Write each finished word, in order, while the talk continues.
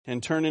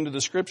and turn into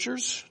the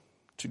Scriptures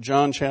to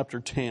John chapter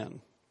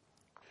 10.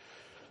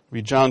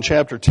 Read John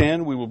chapter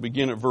 10. We will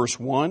begin at verse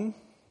 1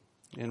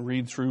 and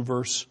read through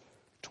verse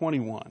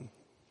 21.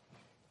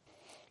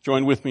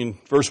 Join with me in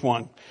verse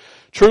 1.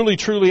 Truly,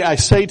 truly, I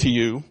say to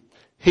you,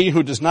 he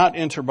who does not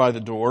enter by the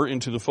door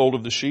into the fold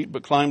of the sheep,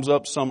 but climbs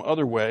up some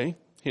other way,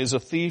 he is a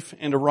thief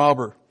and a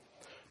robber.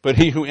 But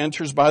he who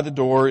enters by the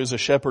door is a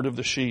shepherd of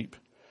the sheep.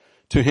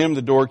 To him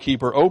the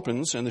doorkeeper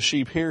opens, and the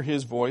sheep hear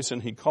his voice,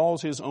 and he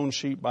calls his own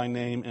sheep by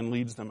name and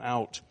leads them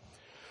out.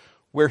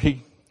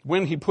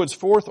 When he puts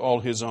forth all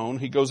his own,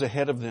 he goes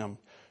ahead of them,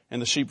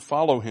 and the sheep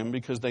follow him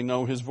because they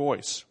know his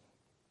voice.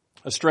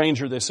 A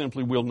stranger they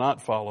simply will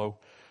not follow,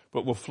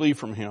 but will flee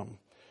from him,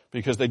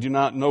 because they do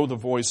not know the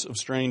voice of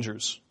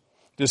strangers.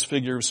 This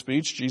figure of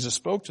speech Jesus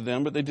spoke to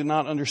them, but they did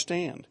not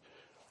understand.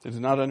 They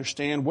did not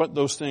understand what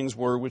those things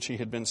were which he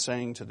had been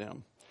saying to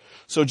them.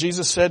 So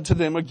Jesus said to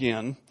them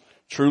again,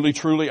 Truly,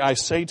 truly, I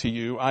say to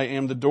you, I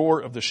am the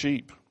door of the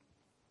sheep.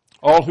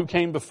 All who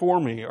came before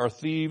me are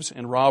thieves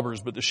and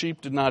robbers, but the sheep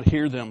did not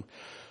hear them.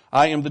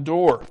 I am the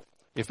door.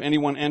 If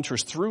anyone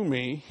enters through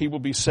me, he will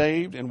be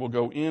saved and will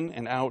go in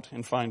and out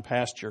and find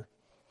pasture.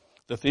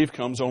 The thief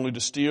comes only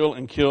to steal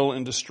and kill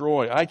and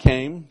destroy. I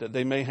came that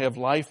they may have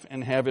life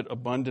and have it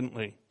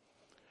abundantly.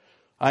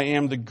 I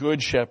am the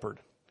good shepherd.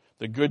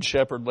 The good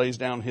shepherd lays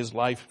down his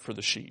life for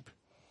the sheep.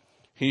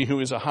 He who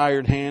is a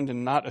hired hand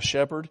and not a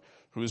shepherd,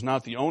 who is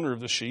not the owner of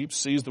the sheep,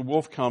 sees the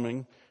wolf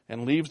coming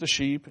and leaves the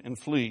sheep and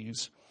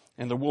flees,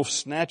 and the wolf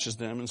snatches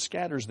them and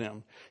scatters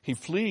them. He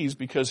flees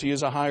because he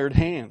is a hired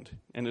hand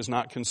and is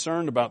not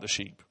concerned about the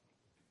sheep.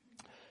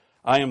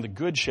 I am the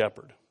good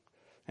shepherd,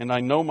 and I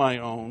know my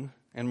own,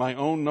 and my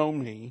own know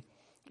me,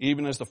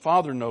 even as the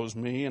Father knows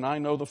me, and I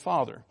know the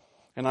Father.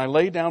 And I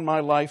lay down my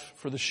life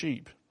for the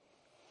sheep.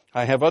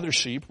 I have other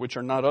sheep which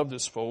are not of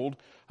this fold.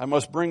 I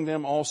must bring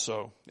them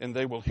also, and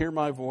they will hear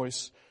my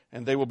voice,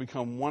 and they will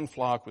become one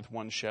flock with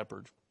one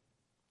shepherd.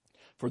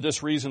 For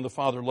this reason the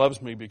Father loves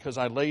me, because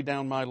I lay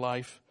down my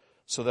life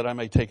so that I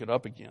may take it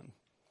up again.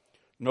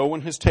 No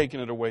one has taken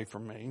it away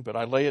from me, but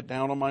I lay it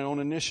down on my own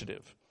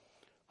initiative.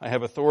 I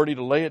have authority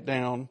to lay it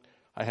down.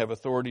 I have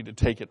authority to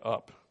take it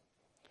up.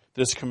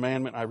 This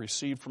commandment I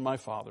received from my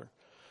Father.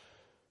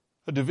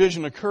 A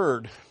division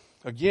occurred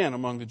again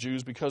among the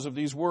Jews because of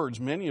these words.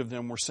 Many of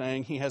them were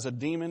saying, he has a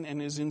demon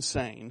and is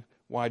insane.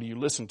 Why do you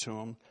listen to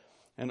him?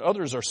 And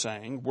others were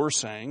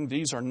saying,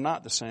 these are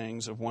not the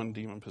sayings of one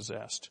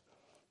demon-possessed.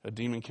 A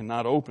demon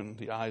cannot open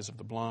the eyes of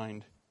the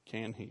blind,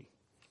 can he?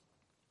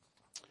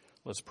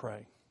 Let's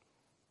pray.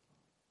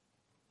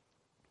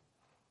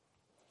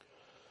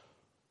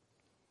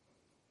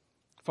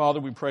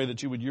 Father, we pray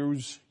that you would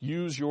use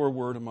your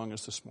word among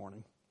us this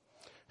morning.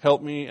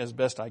 Help me as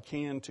best I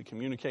can to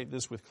communicate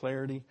this with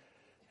clarity.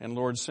 And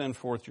Lord, send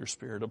forth your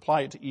Spirit.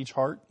 Apply it to each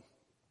heart.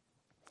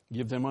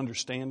 Give them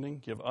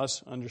understanding. Give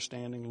us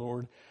understanding,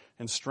 Lord.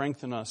 And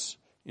strengthen us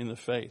in the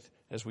faith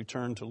as we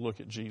turn to look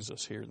at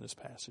Jesus here in this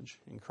passage.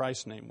 In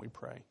Christ's name we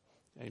pray.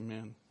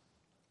 Amen.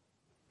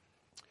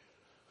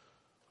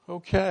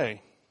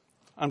 Okay.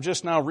 I'm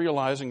just now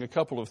realizing a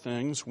couple of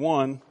things.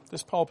 One,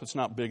 this pulpit's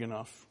not big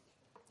enough.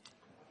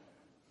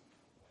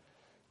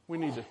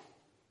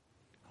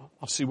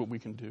 I'll see what we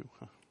can do.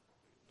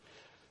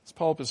 This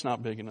pulpit's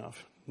not big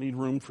enough. Need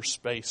room for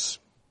space.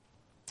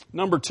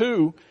 Number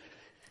two,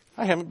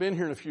 I haven't been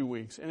here in a few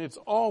weeks, and it's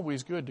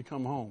always good to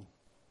come home.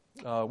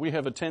 We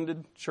have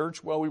attended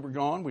church while we were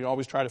gone. We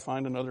always try to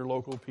find another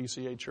local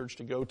PCA church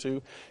to go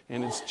to,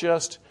 and it's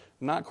just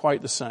not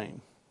quite the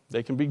same.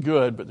 They can be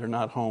good, but they're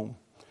not home.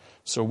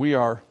 So we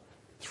are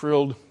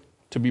thrilled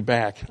to be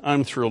back.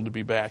 I'm thrilled to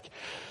be back.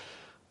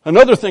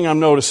 Another thing I'm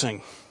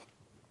noticing,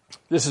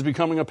 this is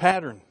becoming a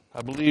pattern.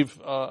 I believe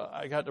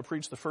I got to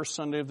preach the first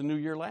Sunday of the new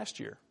year last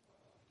year,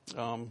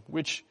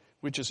 which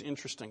is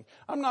interesting.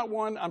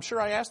 I'm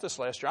sure I asked this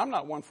last year, I'm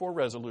not one for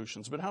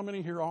resolutions, but how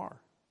many here are?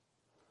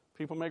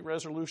 People make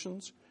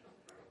resolutions?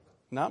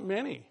 Not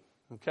many,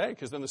 okay?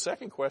 Because then the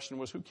second question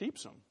was, who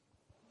keeps them?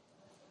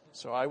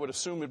 So I would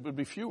assume it would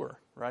be fewer,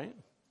 right?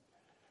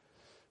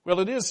 Well,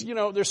 it is,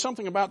 there's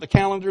something about the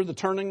calendar, the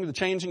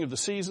changing of the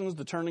seasons,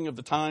 the turning of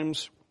the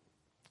times,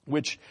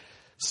 which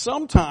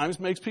sometimes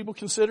makes people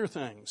consider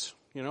things.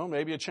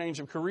 Maybe a change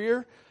of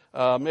career.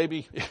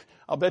 Maybe,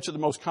 I'll bet you the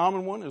most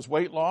common one is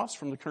weight loss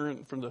from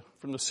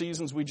the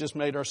seasons we just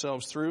made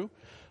ourselves through.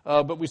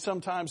 But we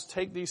sometimes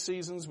take these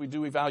seasons, we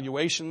do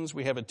evaluations,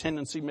 we have a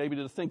tendency maybe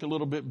to think a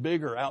little bit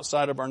bigger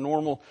outside of our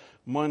normal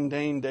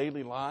mundane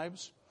daily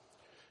lives.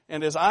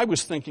 And as I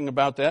was thinking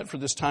about that for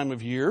this time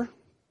of year,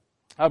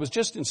 I was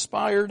just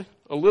inspired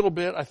a little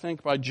bit, I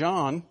think, by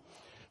John,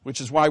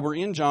 which is why we're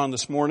in John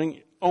this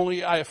morning.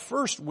 Only I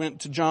first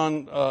went to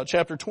John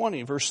chapter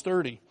 20, verse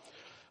 30.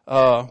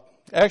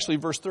 Actually,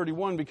 verse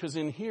 31, because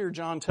in here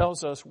John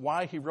tells us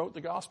why he wrote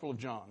the Gospel of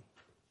John.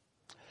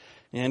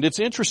 And it's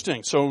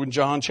interesting. So in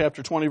John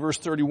chapter 20, verse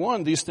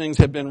 31, these things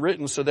have been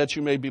written so that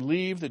you may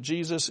believe that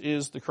Jesus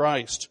is the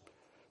Christ,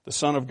 the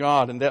Son of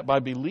God, and that by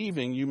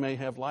believing you may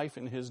have life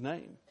in his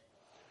name.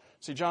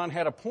 See, John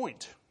had a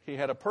point. He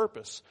had a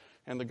purpose.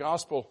 And the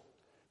gospel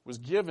was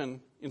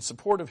given in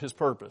support of his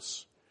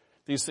purpose.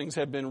 These things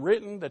have been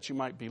written that you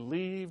might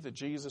believe that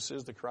Jesus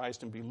is the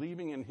Christ, and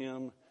believing in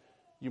him,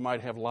 you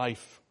might have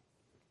life.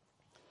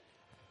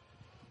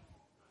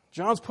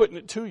 John's putting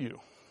it to you.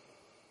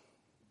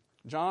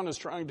 John is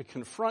trying to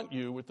confront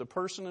you with the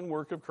person and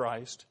work of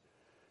Christ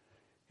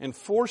and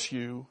force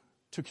you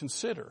to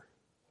consider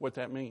what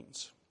that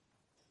means.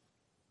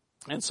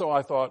 And so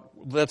I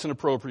thought that's an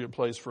appropriate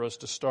place for us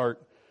to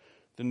start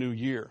the new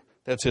year.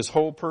 That's his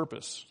whole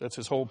purpose. That's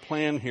his whole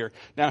plan here.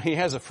 Now, he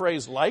has a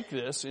phrase like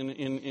this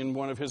in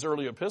one of his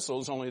early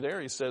epistles, only there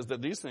he says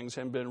that these things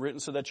have been written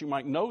so that you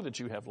might know that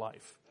you have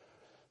life.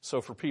 So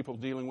for people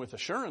dealing with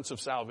assurance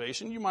of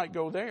salvation, you might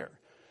go there.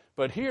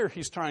 But here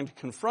he's trying to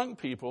confront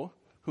people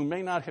who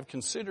may not have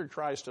considered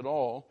Christ at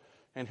all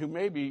and who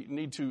maybe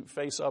need to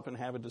face up and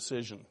have a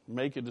decision,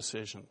 make a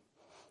decision.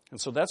 And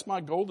so that's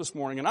my goal this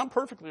morning. And I'm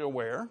perfectly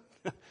aware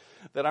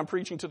that I'm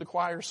preaching to the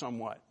choir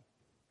somewhat.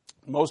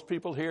 Most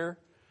people here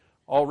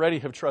already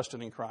have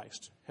trusted in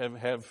Christ,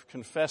 have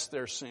confessed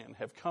their sin,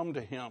 have come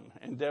to him,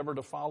 endeavor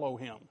to follow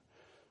him.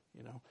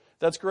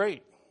 That's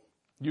great.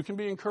 You can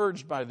be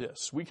encouraged by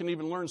this. We can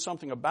even learn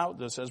something about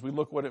this as we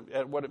look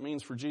at what it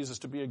means for Jesus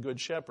to be a good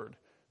shepherd,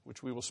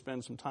 which we will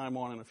spend some time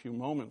on in a few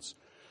moments.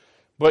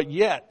 But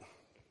yet,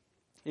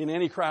 in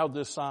any crowd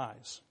this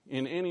size,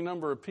 in any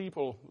number of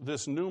people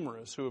this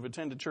numerous who have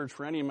attended church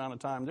for any amount of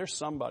time, there's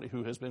somebody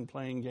who has been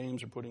playing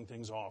games or putting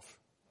things off.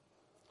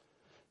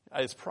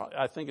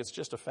 I think it's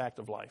just a fact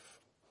of life.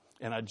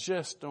 And I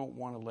just don't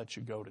want to let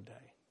you go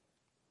today.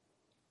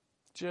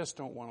 Just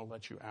don't want to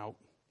let you out.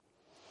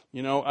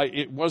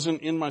 It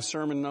wasn't in my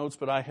sermon notes,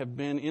 but I have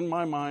been in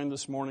my mind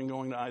this morning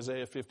going to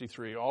Isaiah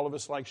 53. All of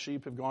us like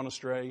sheep have gone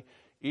astray.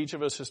 Each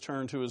of us has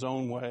turned to his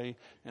own way,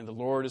 and the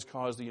Lord has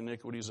caused the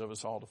iniquities of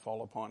us all to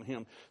fall upon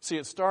him. See,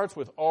 it starts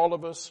with all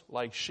of us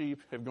like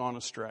sheep have gone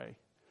astray.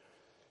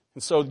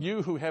 And so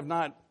you who have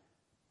not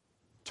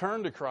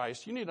turned to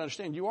Christ, you need to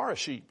understand you are a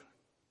sheep.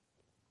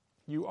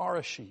 You are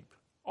a sheep.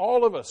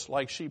 All of us,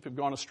 like sheep, have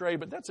gone astray,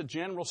 but that's a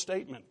general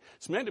statement.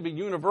 It's meant to be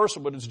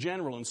universal, but it's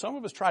general, and some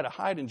of us try to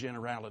hide in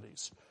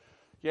generalities.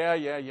 Yeah,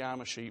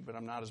 I'm a sheep, but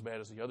I'm not as bad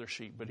as the other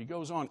sheep. But he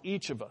goes on,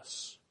 each of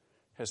us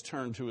has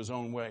turned to his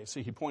own way.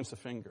 See, he points the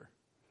finger.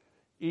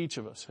 Each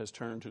of us has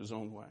turned to his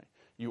own way.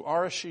 You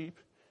are a sheep.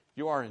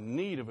 You are in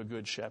need of a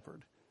good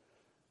shepherd.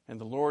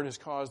 And the Lord has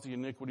caused the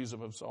iniquities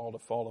of us all to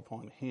fall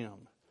upon him.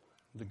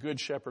 The good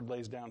shepherd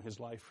lays down his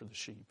life for the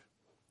sheep.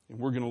 And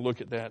we're going to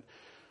look at that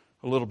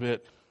a little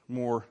bit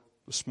more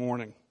this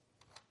morning.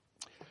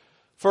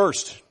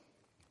 First,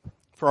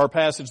 for our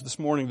passage this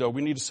morning, though,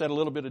 we need to set a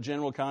little bit of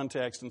general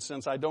context. And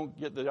since I don't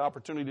get the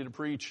opportunity to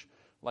preach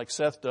like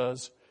Seth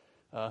does,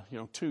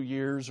 2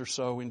 years or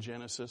so in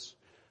Genesis,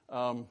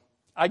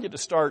 I get to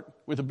start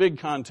with a big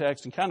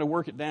context and kind of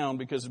work it down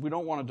because we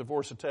don't want to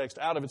divorce a text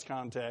out of its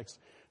context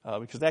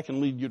because that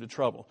can lead you to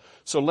trouble.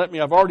 So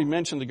I've already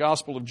mentioned the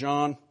Gospel of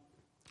John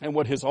and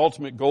what his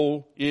ultimate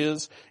goal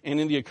is. And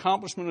in the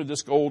accomplishment of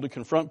this goal to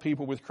confront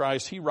people with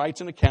Christ, he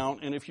writes an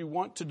account. And if you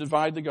want to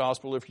divide the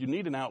gospel, if you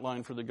need an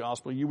outline for the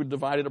gospel, you would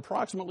divide it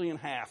approximately in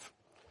half.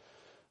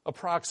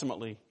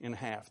 Approximately in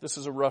half. This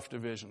is a rough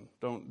division.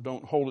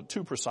 Don't hold it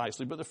too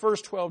precisely. But the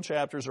first 12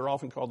 chapters are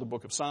often called the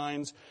book of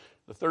signs.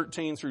 The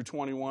 13 through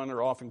 21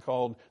 are often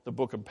called the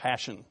book of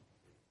passion.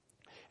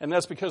 And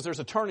that's because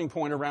there's a turning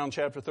point around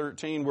chapter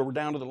 13 where we're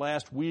down to the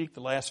last week, the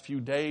last few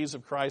days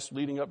of Christ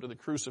leading up to the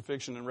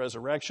crucifixion and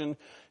resurrection.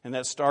 And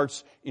that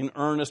starts in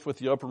earnest with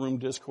the upper room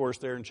discourse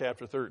there in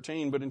chapter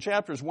 13. But in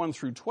chapters 1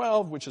 through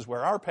 12, which is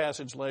where our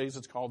passage lays,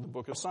 it's called the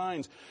book of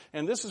signs.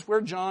 And this is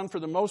where John,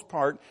 for the most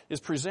part, is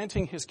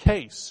presenting his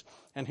case.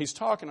 And he's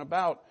talking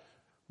about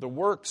the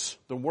works,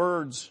 the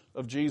words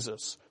of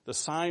Jesus, the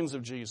signs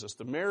of Jesus,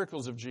 the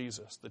miracles of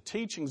Jesus, the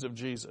teachings of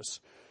Jesus.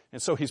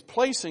 And so he's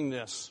placing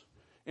this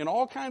in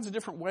all kinds of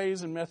different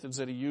ways and methods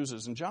that he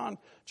uses. And John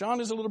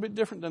is a little bit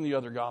different than the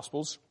other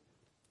Gospels.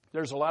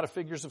 There's a lot of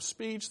figures of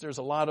speech. There's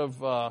a lot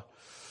of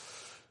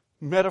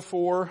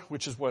metaphor,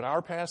 which is what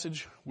our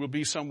passage will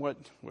be somewhat,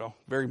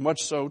 very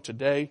much so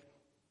today.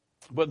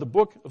 But the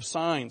book of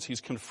signs,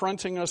 he's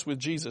confronting us with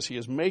Jesus. He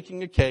is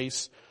making a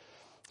case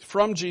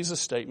from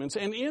Jesus' statements.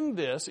 And in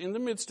the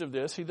midst of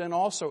this, he then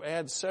also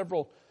adds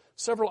several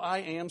I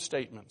am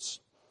statements.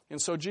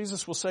 And so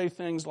Jesus will say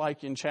things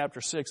like in chapter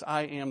 6,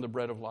 I am the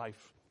bread of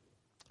life.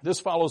 This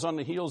follows on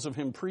the heels of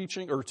him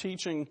preaching or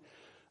teaching,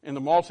 and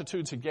the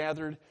multitudes had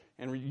gathered,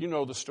 and you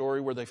know the story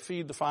where they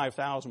feed the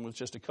 5,000 with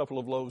just a couple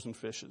of loaves and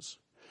fishes.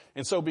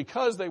 And so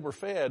because they were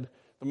fed,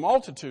 the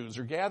multitudes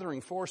are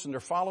gathering force and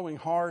they're following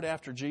hard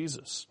after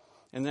Jesus.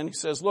 And then he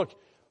says, look,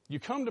 you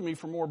come to me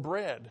for more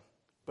bread,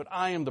 but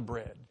I am the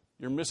bread.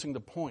 You're missing the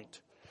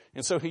point.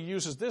 And so he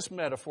uses this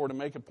metaphor to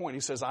make a point.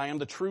 He says, I am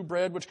the true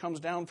bread which comes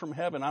down from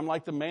heaven. I'm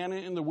like the manna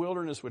in the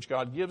wilderness which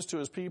God gives to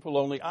his people.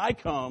 Only I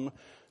come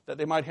that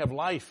they might have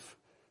life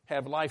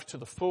to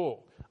the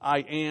full. I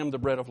am the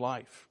bread of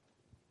life.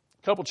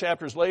 A couple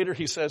chapters later,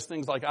 he says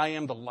things like, I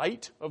am the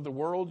light of the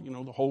world.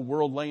 The whole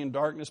world lay in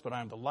darkness, but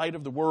I am the light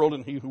of the world,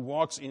 and he who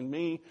walks in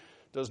me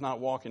does not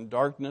walk in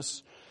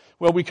darkness.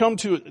 Well, we come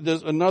to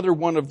another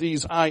one of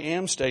these I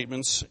am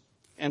statements,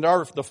 and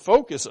the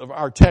focus of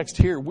our text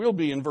here will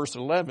be in verse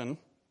 11,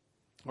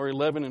 or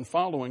 11 and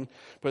following,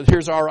 but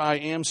here's our I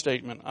am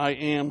statement. I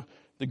am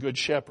the good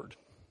shepherd.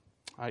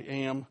 I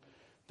am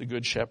the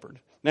good shepherd.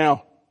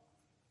 Now,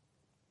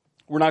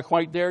 we're not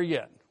quite there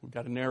yet. We've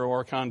got to narrow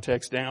our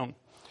context down.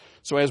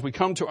 So as we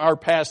come to our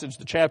passage,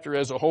 the chapter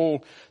as a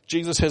whole,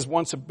 Jesus has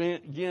once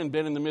again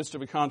been in the midst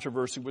of a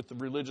controversy with the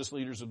religious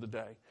leaders of the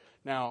day.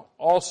 Now,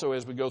 also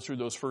as we go through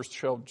those first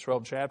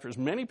 12 chapters,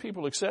 many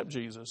people accept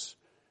Jesus,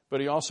 but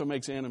he also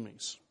makes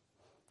enemies.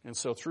 And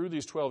so through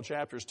these 12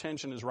 chapters,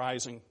 tension is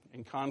rising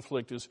and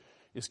conflict is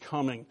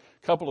coming.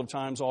 A couple of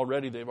times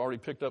already, they've already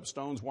picked up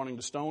stones wanting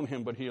to stone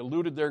him, but he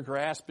eluded their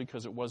grasp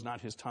because it was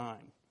not his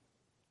time.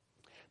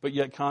 But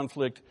yet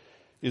conflict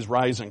is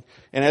rising.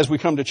 And as we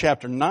come to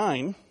chapter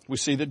 9, we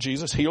see that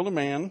Jesus healed a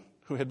man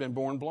who had been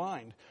born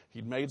blind.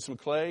 He'd made some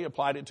clay,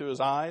 applied it to his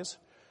eyes,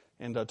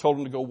 and told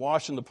him to go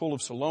wash in the pool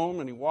of Siloam,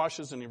 and he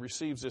washes and he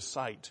receives his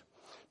sight.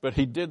 But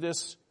he did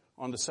this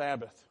on the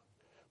Sabbath,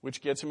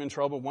 which gets him in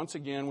trouble once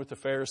again with the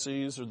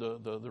Pharisees or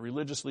the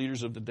religious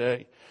leaders of the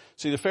day.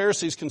 See, the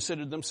Pharisees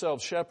considered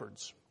themselves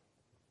shepherds.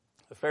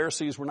 The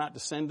Pharisees were not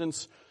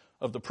descendants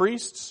of the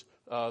priests.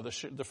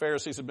 The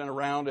Pharisees had been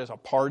around as a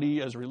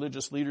party, as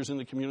religious leaders in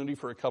the community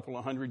for a couple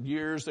of hundred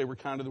years. They were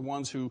kind of the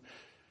ones who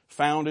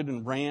founded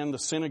and ran the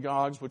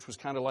synagogues, which was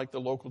kind of like the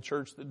local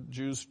church that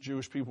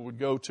Jewish people would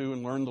go to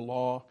and learn the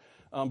law.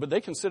 But they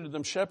considered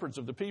them shepherds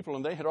of the people,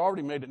 and they had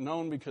already made it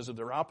known because of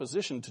their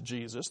opposition to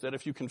Jesus that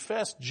if you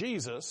confessed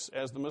Jesus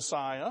as the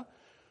Messiah,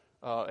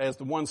 as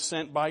the one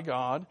sent by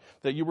God,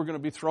 that you were going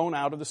to be thrown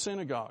out of the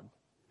synagogue.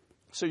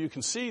 So you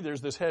can see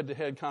there's this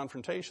head-to-head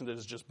confrontation that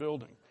is just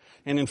building.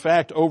 And in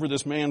fact, over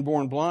this man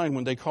born blind,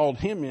 when they called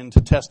him in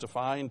to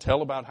testify and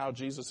tell about how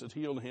Jesus had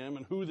healed him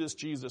and who this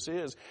Jesus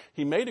is,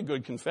 he made a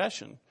good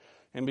confession.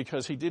 And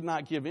because he did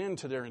not give in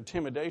to their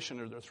intimidation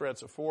or their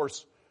threats of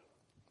force,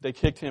 they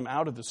kicked him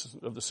out of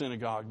the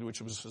synagogue,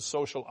 which was a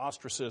social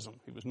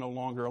ostracism. He was no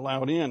longer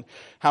allowed in.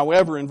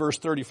 However, in verse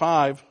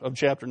 35 of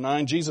chapter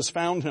 9, Jesus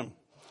found him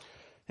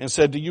and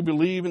said, "Do you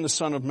believe in the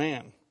Son of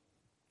Man?"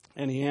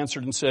 And he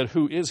answered and said,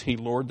 "Who is he,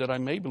 Lord, that I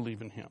may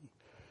believe in him?"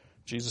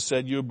 Jesus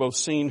said, "You have both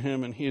seen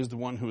him, and he is the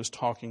one who is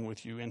talking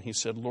with you." And he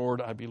said,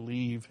 "Lord, I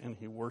believe," and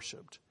he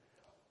worshiped.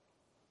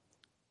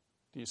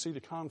 Do you see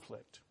the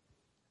conflict?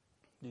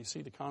 Do you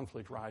see the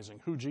conflict rising?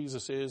 Who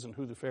Jesus is and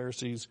who the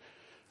Pharisees,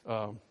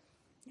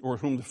 or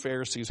whom the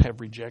Pharisees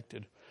have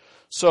rejected.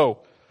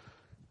 So,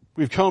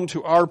 we've come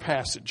to our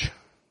passage.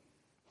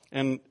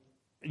 And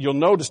you'll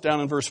notice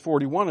down in verse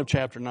 41 of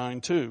chapter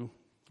 9 too,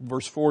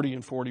 verse 40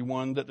 and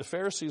 41, that the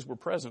Pharisees were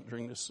present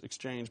during this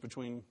exchange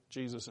between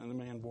Jesus and the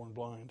man born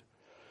blind.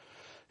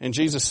 And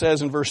Jesus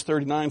says in verse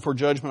 39, "For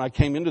judgment I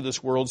came into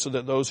this world so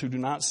that those who do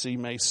not see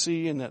may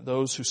see, and that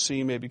those who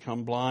see may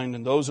become blind."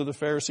 And those of the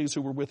Pharisees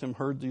who were with him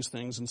heard these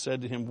things and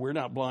said to him, "We're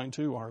not blind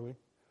too, are we?"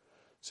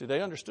 See,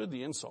 they understood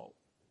the insult.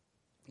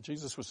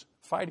 Jesus was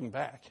fighting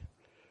back.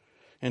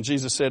 And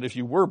Jesus said, "If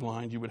you were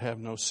blind, you would have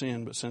no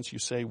sin. But since you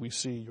say we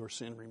see, your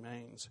sin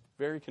remains."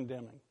 Very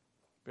condemning.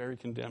 Very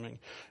condemning.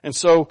 And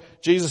so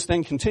Jesus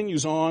then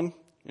continues on,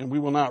 and we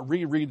will not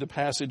reread the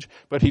passage,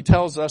 but he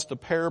tells us the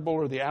parable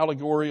or the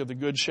allegory of the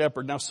Good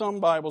Shepherd. Now, some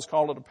Bibles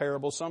call it a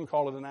parable, some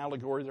call it an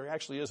allegory. There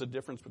actually is a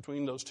difference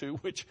between those two,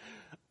 which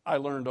I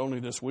learned only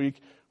this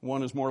week.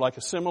 One is more like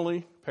a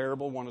simile,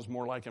 parable. One is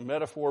more like a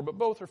metaphor, but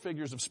both are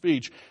figures of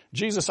speech.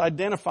 Jesus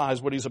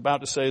identifies what he's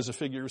about to say as a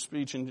figure of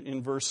speech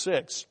in verse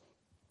 6,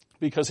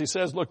 because he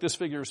says, look, this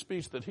figure of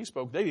speech that he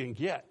spoke, they didn't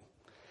get.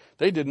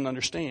 They didn't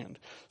understand.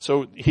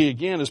 So he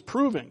again is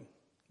proving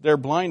their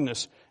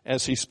blindness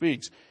as he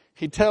speaks.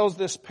 He tells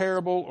this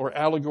parable or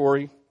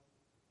allegory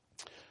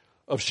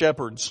of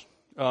shepherds.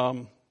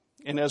 And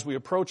as we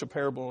approach a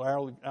parable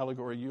or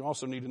allegory, you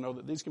also need to know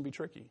that these can be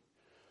tricky.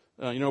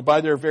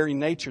 By their very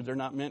nature, they're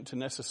not meant to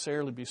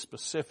necessarily be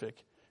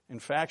specific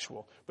and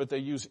factual, but they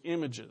use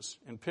images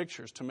and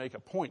pictures to make a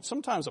point,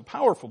 sometimes a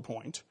powerful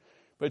point,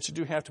 but you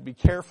do have to be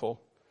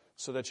careful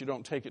so that you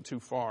don't take it too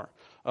far.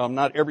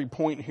 Not every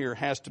point here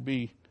has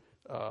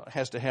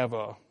to have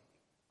a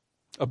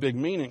big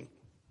meaning.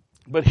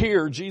 But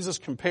here, Jesus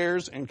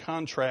compares and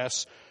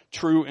contrasts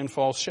true and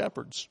false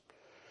shepherds.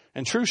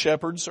 And true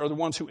shepherds are the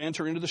ones who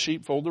enter into the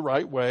sheepfold the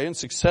right way and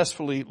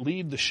successfully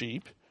lead the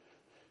sheep.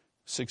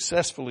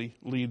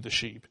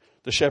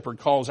 The shepherd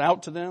calls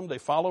out to them. They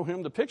follow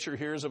him. The picture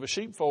here is of a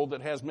sheepfold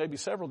that has maybe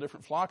several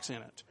different flocks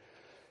in it.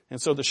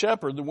 And so the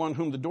shepherd, the one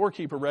whom the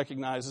doorkeeper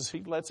recognizes,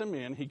 he lets him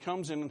in. He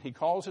comes in and he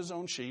calls his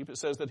own sheep. It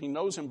says that he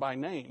knows him by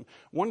name.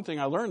 One thing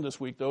I learned this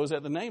week, though, is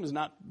that the name is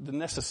not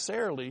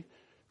necessarily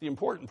the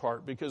important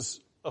part,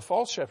 because a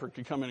false shepherd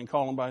could come in and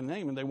call him by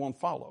name and they won't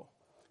follow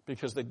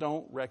because they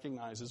don't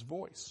recognize his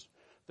voice.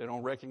 They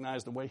don't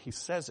recognize the way he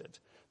says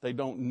it. They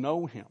don't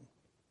know him.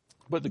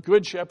 But the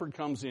good shepherd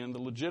comes in, the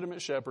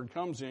legitimate shepherd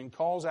comes in,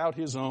 calls out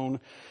his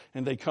own,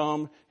 and they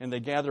come and they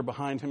gather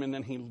behind him, and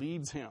then he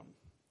leads him.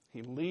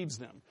 He leads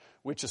them,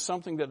 which is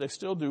something that they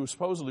still do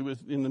supposedly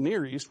in the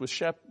Near East with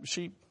sheep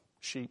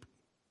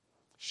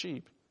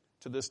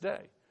to this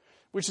day,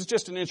 which is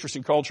just an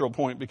interesting cultural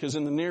point because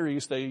in the Near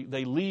East,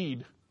 they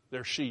lead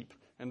their sheep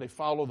and they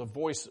follow the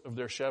voice of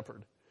their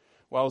shepherd,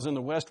 while in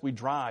the West, we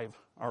drive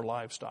our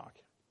livestock.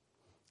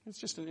 It's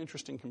just an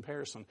interesting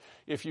comparison.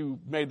 If you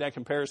made that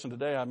comparison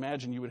today, I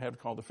imagine you would have to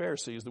call the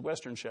Pharisees the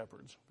Western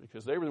shepherds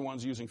because they were the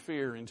ones using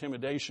fear,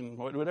 intimidation,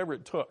 whatever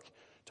it took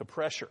to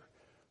pressure.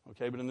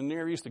 Okay, but in the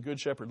Near East, the good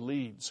shepherd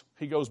leads.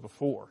 He goes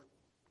before,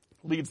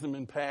 leads them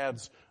in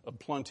paths of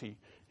plenty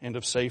and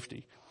of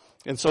safety.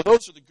 And so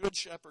those are the good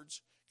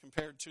shepherds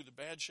compared to the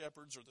bad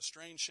shepherds or the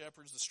strange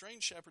shepherds. The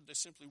strange shepherd they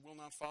simply will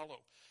not follow.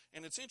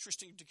 And it's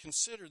interesting to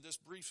consider this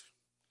brief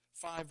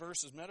 5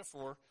 verses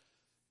metaphor.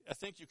 I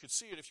think you could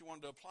see it if you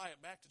wanted to apply it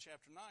back to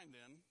chapter 9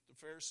 then, the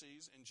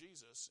Pharisees and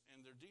Jesus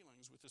and their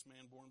dealings with this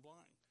man born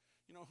blind.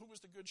 You know, who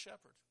was the good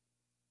shepherd?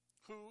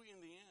 Who,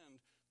 in the end,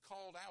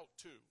 called out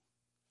to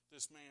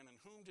this man, and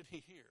whom did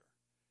he hear?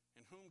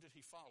 And whom did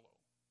he follow?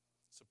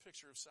 It's a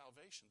picture of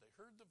salvation. They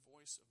heard the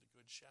voice of the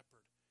good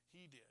shepherd.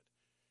 He did,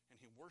 and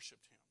he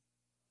worshiped him.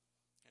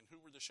 And who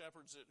were the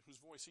shepherds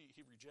whose voice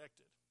he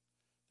rejected?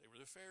 They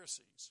were the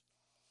Pharisees.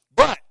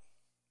 But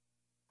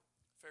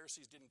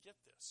Pharisees didn't get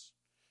this.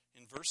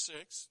 In verse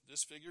 6,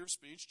 this figure of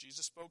speech,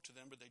 Jesus spoke to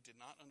them, but they did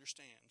not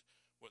understand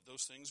what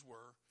those things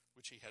were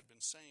which he had been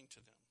saying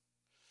to them.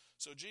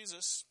 So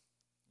Jesus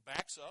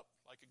backs up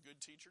like a good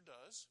teacher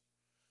does.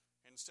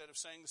 And instead of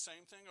saying the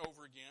same thing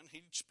over again,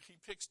 he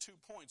picks 2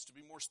 points to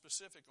be more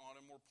specific on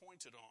and more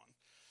pointed on.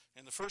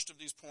 And the first of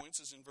these points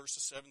is in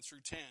verses 7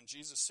 through 10.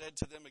 Jesus said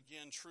to them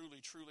again,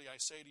 "Truly, truly, I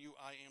say to you,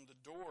 I am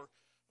the door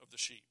of the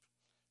sheep.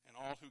 And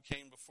all who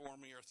came before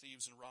me are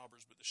thieves and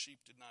robbers, but the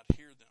sheep did not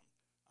hear them.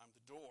 I'm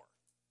the door."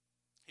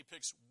 He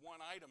picks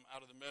one item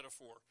out of the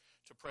metaphor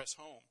to press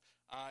home.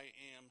 I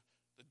am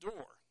the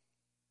door.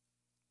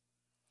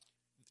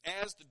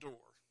 As the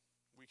door,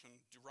 we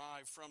can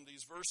derive from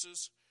these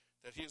verses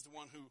that he is the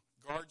one who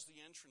guards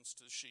the entrance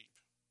to the sheep.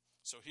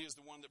 So he is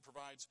the one that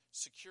provides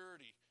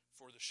security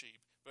for the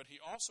sheep. But he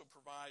also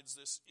provides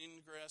this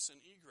ingress and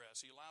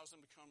egress. He allows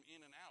them to come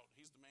in and out.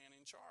 He's the man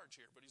in charge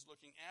here, but he's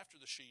looking after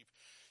the sheep.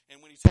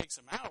 And when he takes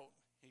them out,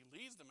 he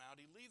leads them out.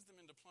 He leads them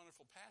into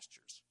plentiful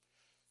pastures.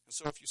 And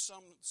so if you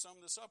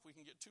sum this up, we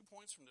can get 2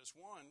 points from this.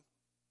 One,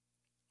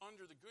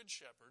 under the good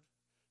shepherd,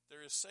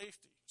 there is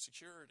safety,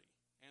 security,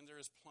 and there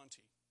is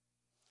plenty.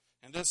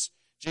 And this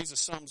Jesus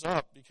sums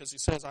up because he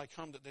says, I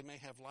come that they may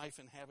have life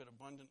and have it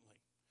abundantly.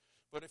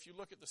 But if you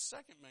look at the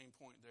second main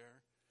point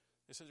there,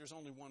 they said there's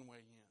only one way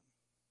in.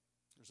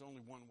 There's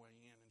only one way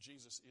in, and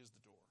Jesus is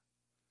the door.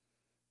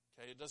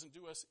 Okay, it doesn't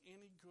do us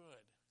any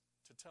good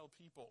to tell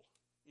people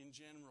in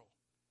general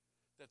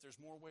that there's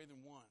more way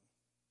than one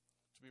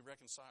to be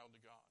reconciled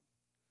to God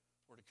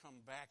or to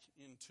come back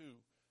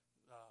into,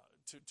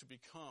 to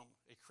become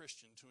a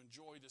Christian, to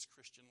enjoy this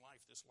Christian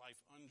life, this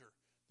life under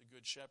the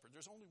Good Shepherd.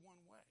 There's only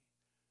one way.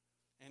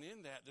 And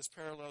in that, this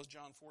parallels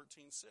John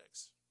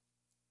 14:6.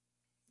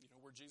 You know,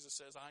 where Jesus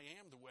says, I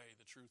am the way,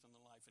 the truth, and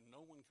the life, and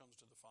no one comes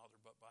to the Father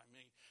but by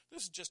me.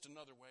 This is just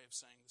another way of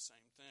saying the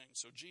same thing.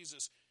 So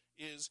Jesus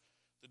is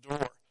the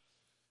door.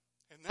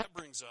 And that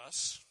brings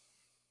us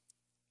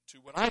to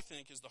what I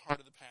think is the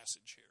heart of the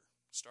passage here,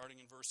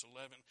 starting in verse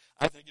 11.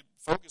 I think it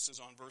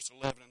focuses on verse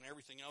 11, and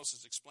everything else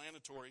is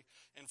explanatory.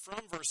 And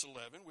from verse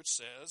 11, which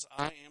says,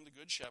 I am the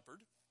good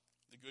shepherd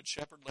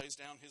lays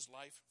down his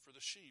life for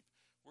the sheep.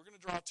 We're going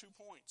to draw 2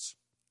 points.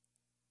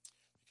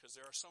 Because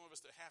there are some of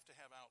us that have to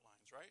have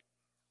outlines, right?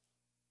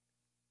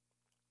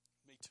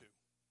 Me too.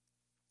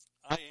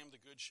 I am the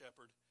good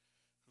shepherd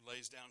who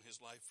lays down his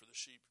life for the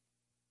sheep.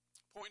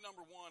 Point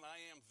number 1,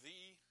 I am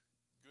the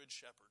good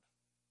shepherd.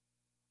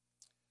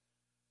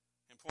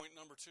 And point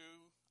number 2,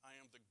 I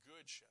am the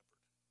good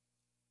shepherd.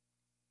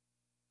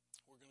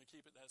 We're going to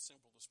keep it that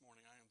simple this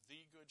morning. I am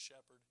the good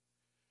shepherd,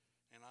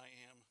 and I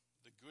am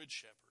the good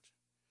shepherd.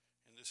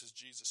 And this is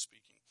Jesus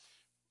speaking.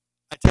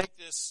 I take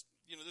this,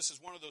 this is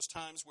one of those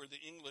times where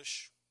the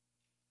English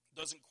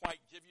doesn't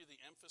quite give you the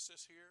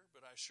emphasis here,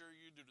 but I assure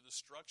you, due to the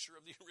structure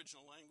of the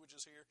original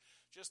languages here,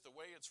 just the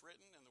way it's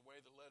written and the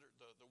way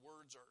the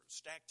words are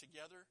stacked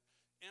together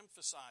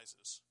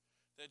emphasizes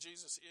that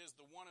Jesus is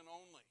the one and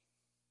only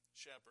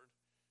shepherd,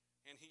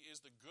 and he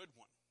is the good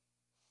one.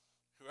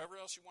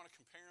 Whoever else you want to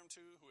compare him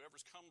to,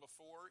 whoever's come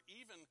before,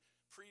 even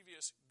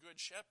previous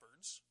good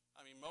shepherds.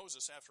 I mean,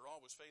 Moses, after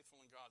all, was faithful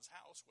in God's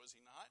house, was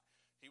he not?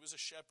 He was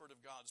a shepherd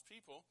of God's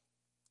people,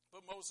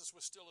 but Moses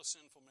was still a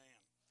sinful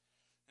man.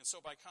 And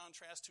so by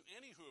contrast to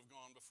any who have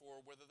gone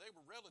before, whether they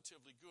were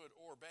relatively good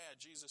or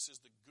bad, Jesus is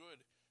the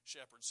good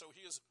shepherd. So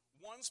he is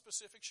one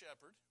specific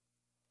shepherd.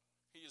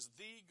 He is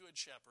the good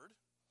shepherd,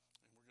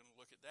 and we're going to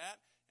look at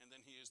that, and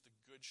then he is the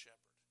good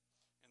shepherd.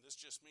 And this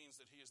just means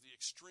that he is the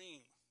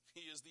extreme.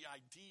 He is the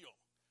ideal.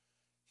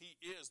 He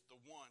is the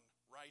one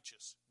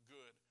righteous,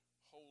 good,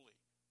 holy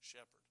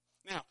shepherd.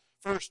 Now,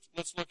 first,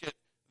 let's look at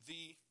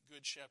the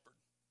good shepherd.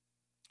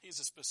 He's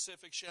a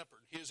specific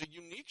shepherd. He is a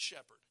unique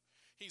shepherd.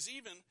 He's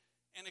even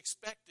an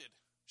expected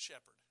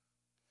shepherd.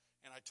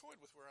 And I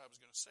toyed with where I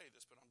was going to say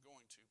this, but I'm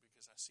going to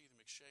because I see the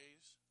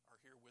McShays are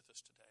here with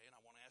us today, and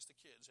I want to ask the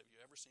kids, have you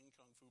ever seen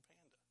Kung Fu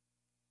Panda?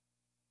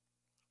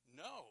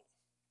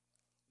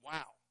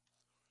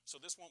 so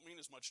this won't mean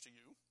as much to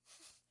you.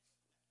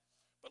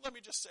 But let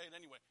me just say it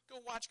anyway. Go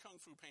watch Kung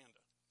Fu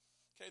Panda.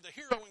 Okay, the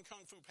hero in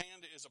Kung Fu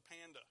Panda is a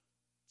panda,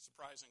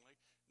 surprisingly,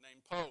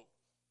 named Po.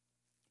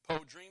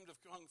 Po dreamed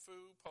of Kung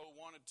Fu. Po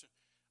wanted to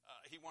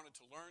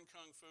learn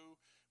Kung Fu,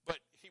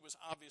 but he was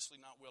obviously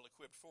not well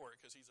equipped for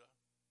it because he's a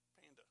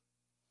panda.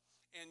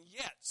 And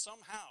yet,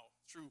 somehow,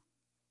 through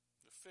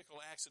the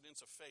fickle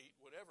accidents of fate,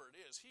 whatever it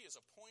is, he is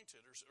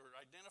appointed or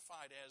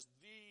identified as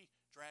the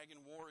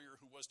dragon warrior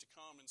who was to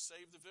come and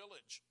save the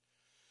village.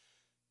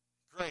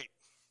 Great.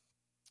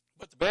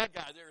 But the bad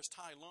guy there is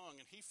Tai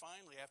Lung, and he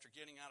finally, after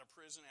getting out of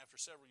prison after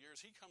several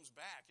years, he comes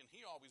back, and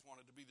he always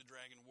wanted to be the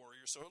dragon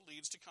warrior, so it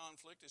leads to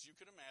conflict, as you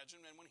could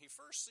imagine. And when he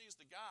first sees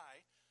the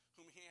guy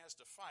whom he has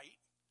to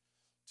fight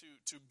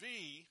to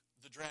be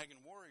the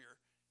dragon warrior,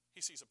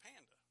 he sees a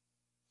panda.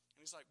 And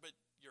he's like, but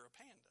you're a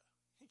panda.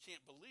 He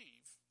can't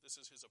believe this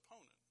is his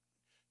opponent.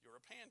 You're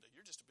a panda.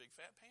 You're just a big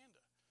fat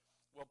panda.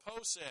 Well,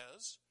 Po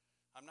says,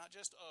 I'm not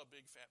just a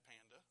big fat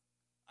panda.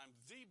 I'm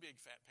the big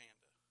fat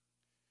panda.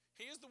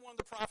 He is the one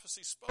the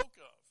prophecy spoke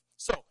of.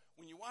 So,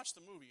 when you watch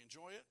the movie,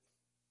 enjoy it.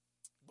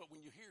 But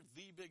when you hear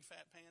the big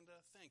fat panda,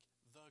 think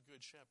the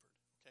good shepherd.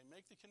 Okay,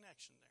 make the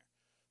connection there.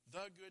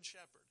 The good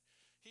shepherd.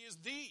 He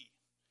is the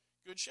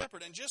good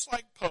shepherd. And just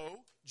like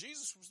Po,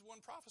 Jesus was the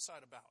one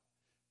prophesied about.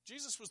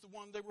 Jesus was the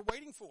one they were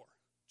waiting for.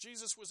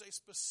 Jesus was a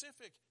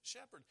specific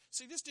shepherd.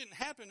 See, this didn't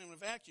happen in a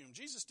vacuum.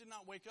 Jesus did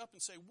not wake up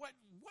and say, what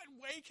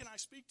way can I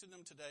speak to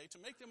them today to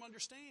make them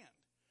understand?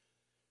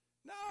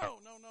 No.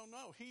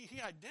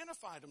 He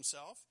identified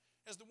himself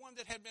as the one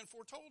that had been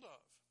foretold of.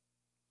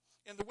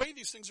 And the way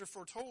these things are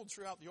foretold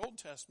throughout the Old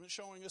Testament,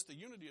 showing us the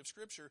unity of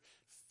Scripture,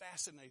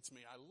 fascinates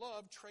me. I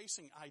love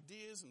tracing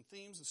ideas and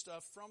themes and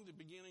stuff from the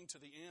beginning to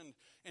the end.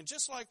 And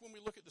just like when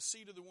we look at the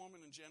seed of the woman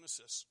in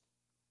Genesis,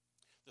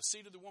 the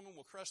seed of the woman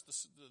will crush the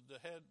seed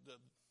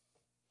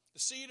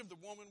of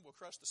the woman will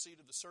crush the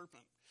seed of the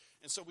serpent.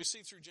 And so we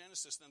see through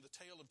Genesis then the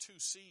tale of two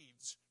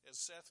seeds,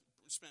 as Seth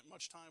spent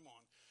much time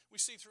on. We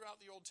see throughout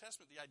the Old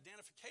Testament the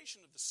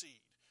identification of the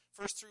seed,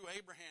 first through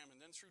Abraham and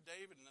then through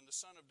David and then the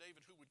son of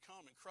David who would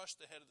come and crush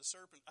the head of the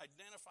serpent,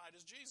 identified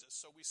as Jesus.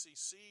 So we see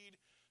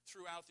seed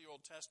throughout the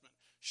Old Testament.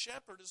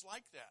 Shepherd is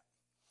like that.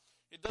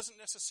 It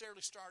doesn't necessarily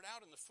start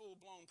out in the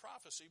full-blown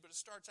prophecy, but it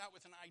starts out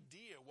with an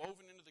idea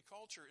woven into the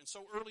culture. And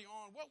so early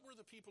on, what were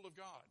the people of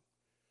God?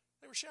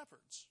 They were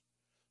shepherds.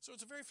 So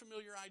it's a very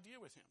familiar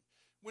idea with him.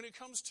 When it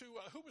comes to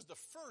who was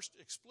the first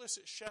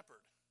explicit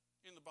shepherd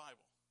in the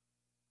Bible?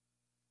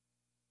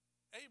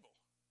 Abel.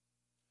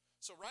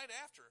 So right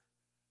after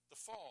the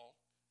fall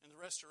and the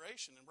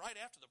restoration, and right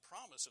after the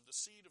promise of the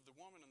seed of the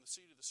woman and the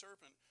seed of the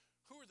serpent,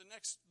 who are the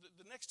next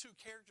two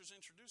characters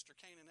introduced are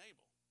Cain and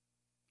Abel.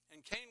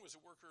 And Cain was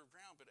a worker of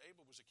ground, but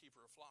Abel was a keeper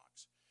of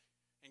flocks.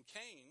 And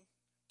Cain,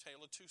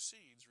 tale of two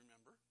seeds,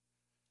 remember?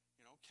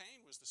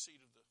 Cain was the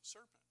seed of the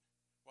serpent,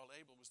 while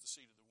Abel was the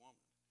seed of the woman.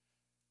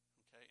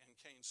 Okay, and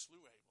Cain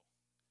slew Abel.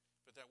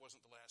 But that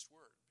wasn't the last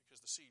word,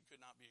 because the seed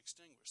could not be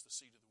extinguished, the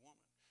seed of the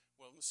woman.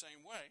 Well, in the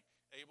same way,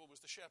 Abel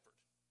was the shepherd.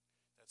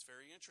 That's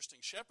very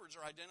interesting. Shepherds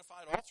are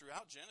identified all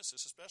throughout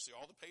Genesis, especially.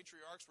 All the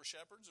patriarchs were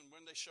shepherds, and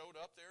when they showed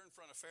up there in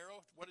front of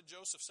Pharaoh, what did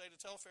Joseph say to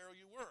tell Pharaoh?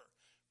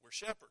 We're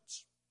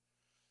shepherds.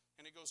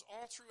 And it goes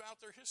all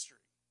throughout their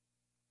history.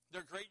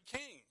 They're great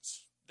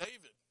kings.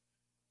 David,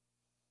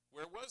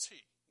 where was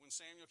he when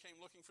Samuel came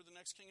looking for the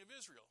next king of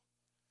Israel?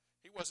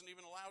 He wasn't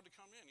even allowed to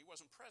come in. He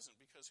wasn't present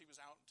because he was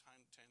out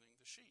tending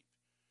the sheep.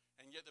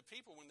 And yet the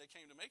people, when they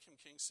came to make him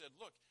king, said,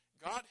 look,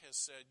 God has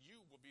said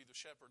you will be the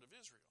shepherd of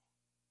Israel.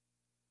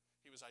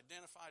 He was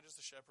identified as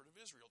the shepherd of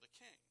Israel, the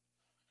king.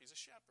 He's a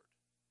shepherd.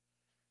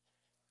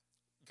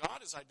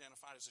 God is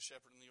identified as a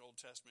shepherd in the Old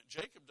Testament.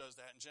 Jacob does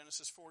that in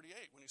Genesis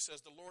 48 when he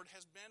says, the Lord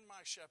has been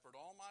my shepherd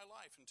all my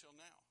life until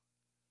now.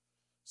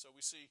 So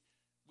we see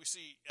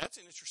that's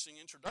an interesting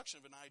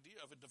introduction of an idea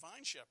of a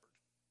divine shepherd.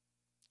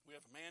 We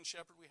have a man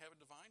shepherd, we have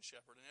a divine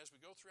shepherd. And as we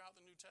go throughout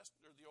the New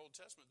Testament or the Old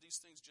Testament, these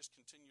things just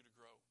continue to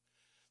grow.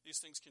 These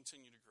things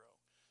continue to grow.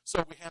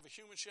 So we have a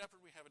human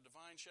shepherd, we have a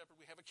divine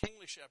shepherd, we have a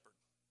kingly shepherd.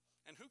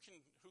 And who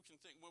can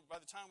think, well, by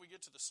the time we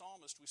get to the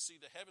psalmist, we see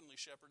the heavenly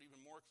shepherd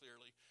even more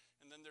clearly.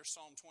 And then there's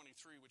Psalm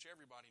 23, which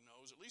everybody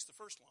knows, at least the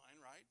first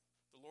line, right?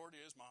 The Lord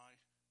is my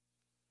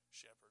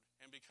shepherd.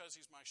 And because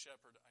he's my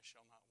shepherd, I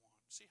shall not want.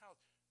 See how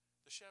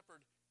the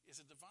shepherd is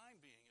a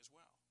divine being as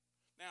well.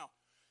 Now,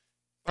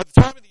 by the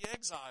time of the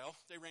exile,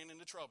 they ran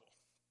into trouble.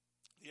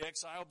 The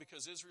exile,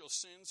 because Israel's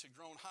sins had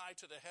grown high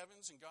to the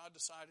heavens and God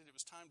decided it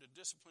was time to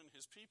discipline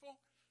his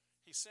people,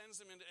 he sends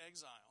them into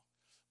exile.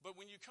 But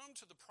when you come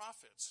to the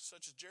prophets,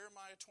 such as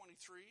Jeremiah 23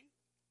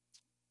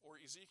 or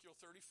Ezekiel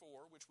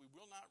 34, which we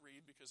will not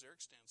read because they're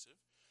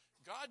extensive,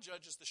 God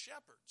judges the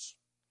shepherds.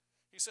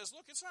 He says,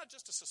 look, it's not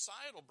just a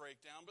societal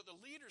breakdown, but the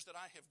leaders that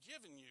I have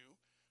given you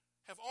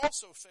have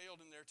also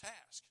failed in their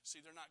task. See,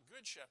 they're not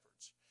good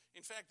shepherds.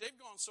 In fact, they've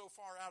gone so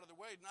far out of the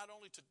way, not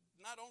only did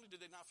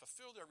they not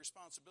fulfill their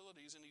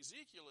responsibilities, in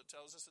Ezekiel it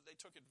tells us that they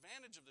took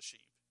advantage of the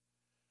sheep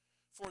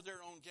for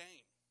their own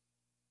gain.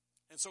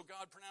 And so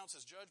God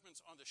pronounces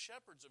judgments on the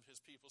shepherds of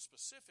his people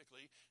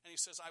specifically, and he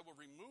says, I will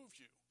remove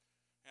you,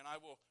 and I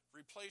will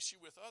replace you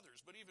with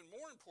others. But even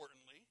more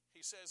importantly,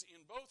 he says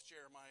in both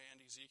Jeremiah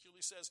and Ezekiel,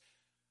 he says,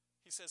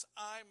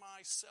 I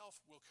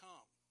myself will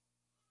come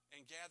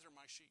and gather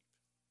my sheep.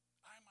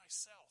 I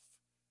myself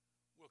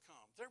will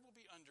come. There will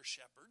be under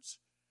shepherds,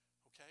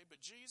 okay, but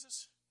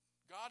Jesus,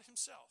 God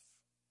himself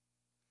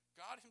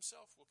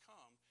will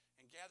come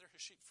and gather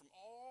his sheep from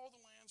all the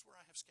lands where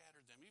I have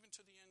scattered them, even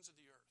to the ends of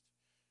the earth.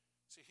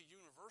 See, he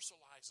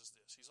universalizes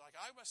this. He's like,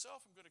 I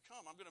myself am going to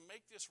come. I'm going to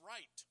make this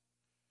right.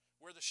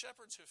 Where the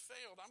shepherds have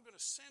failed, I'm going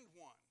to send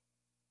one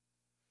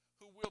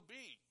who will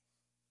be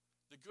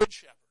the good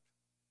shepherd.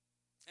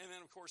 And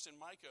then, of course, in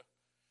Micah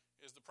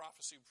is the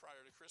prophecy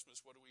prior to Christmas.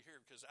 What do we hear?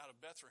 Because out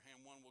of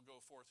Bethlehem, one will go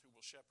forth who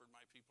will shepherd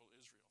my people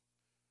Israel.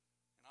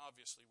 And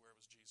obviously, where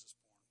was Jesus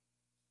born?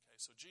 Okay,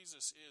 so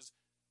Jesus is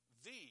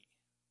the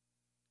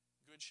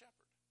good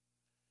shepherd.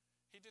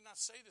 He did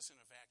not say this in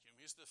a vacuum.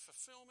 He's the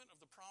fulfillment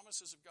of the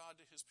promises of God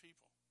to his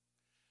people.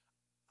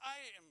 I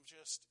am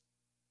just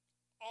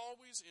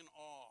always in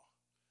awe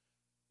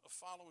of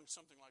following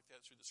something like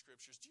that through the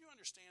Scriptures. Do you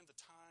understand the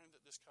time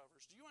that this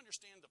covers? Do you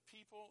understand the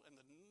people and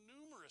the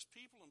numerous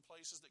people and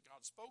places that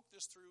God spoke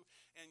this through,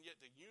 and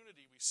yet the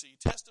unity we see,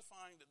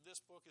 testifying that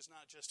this book is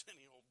not just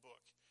any old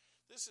book.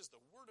 This is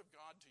the Word of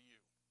God to you.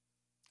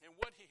 And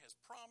what he has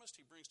promised,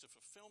 he brings to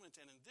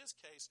fulfillment, and in this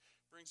case,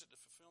 brings it to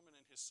fulfillment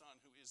in his Son,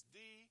 who is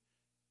the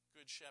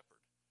Good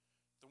Shepherd.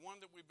 The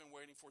one that we've been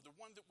waiting for, the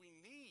one that we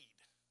need,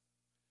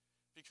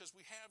 because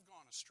we have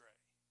gone astray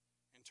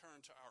and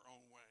turned to our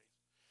own way.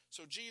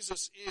 So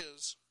Jesus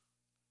is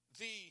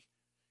the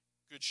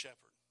Good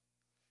Shepherd.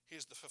 He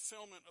is the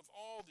fulfillment of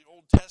all the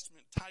Old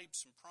Testament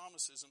types and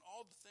promises and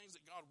all the things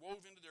that God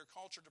wove into their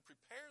culture to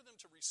prepare them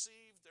to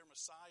receive their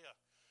Messiah,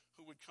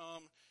 who would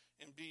come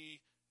and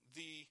be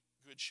the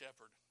Good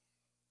Shepherd.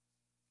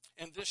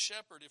 And this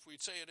shepherd, if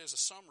we'd say it as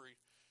a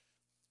summary,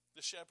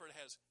 the shepherd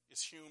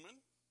is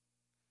human.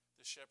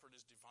 The shepherd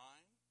is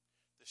divine.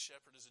 The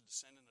shepherd is a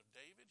descendant of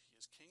David. He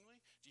is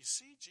kingly. Do you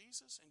see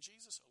Jesus and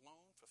Jesus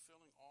alone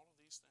fulfilling all of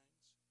these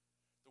things?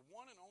 The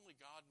one and only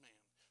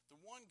God-man.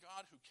 The one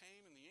God who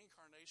came in the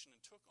incarnation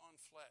and took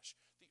on flesh.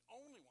 The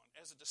only one,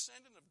 as a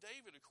descendant of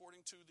David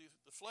according to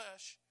the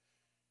flesh,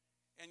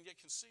 and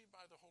yet conceived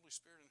by the Holy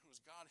Spirit, and who is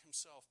God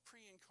himself,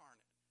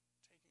 pre-incarnate.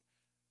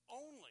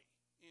 Only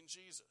in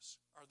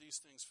Jesus are these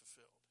things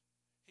fulfilled.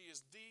 He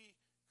is the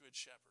Good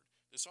Shepherd.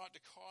 This ought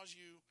to cause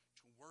you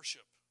to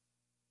worship.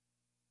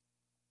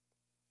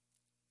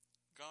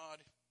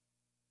 God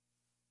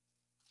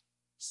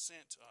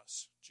sent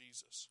us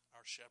Jesus,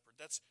 our shepherd.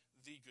 That's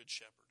the Good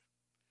Shepherd.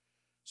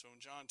 So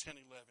in John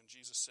 10:11,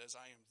 Jesus says,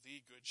 I am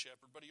the Good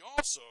Shepherd. But he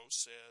also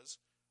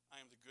says, I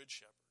am the Good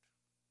Shepherd.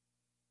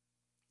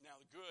 Now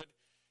the good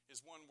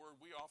is one word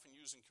we often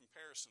use in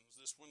comparisons.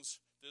 This one's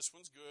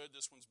good,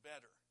 this one's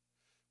better.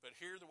 But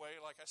here, the way,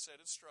 like I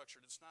said, it's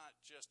structured, it's not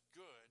just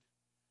good.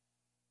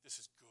 This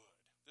is good.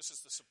 This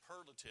is the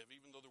superlative,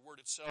 even though the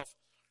word itself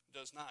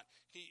does not.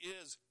 He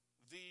is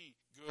the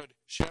Good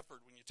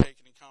Shepherd when you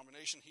take it in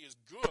combination. He is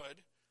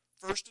good,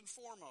 first and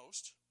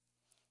foremost,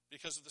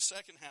 because of the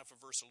second half of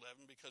verse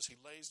 11, because he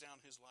lays down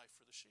his life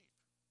for the sheep.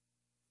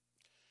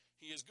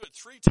 He is good.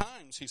 3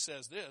 times he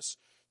says this.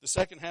 The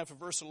second half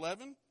of verse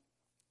 11,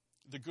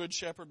 the Good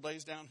Shepherd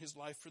lays down his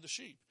life for the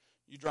sheep.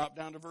 You drop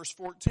down to verse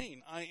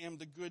 14. I am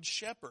the Good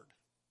Shepherd.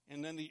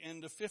 And then the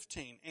end of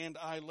 15. And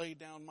I lay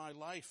down my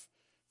life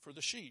for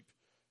the sheep.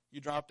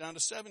 You drop down to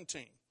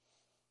 17.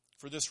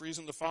 For this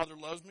reason the Father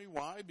loves me.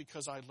 Why?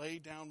 Because I lay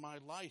down my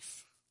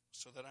life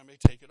so that I may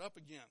take it up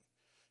again.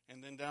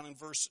 And then down in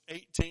verse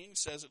 18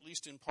 says, at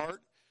least in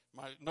part,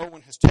 no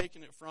one has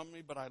taken it from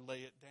me, but I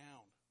lay it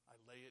down. I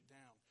lay it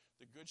down.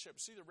 The Good Shepherd.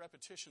 See the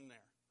repetition there.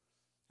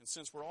 And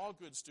since we're all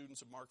good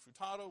students of Mark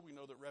Futato, we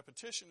know that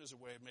repetition is a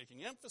way of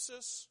making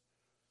emphasis.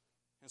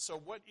 And so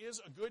what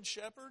is a good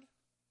shepherd?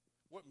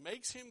 What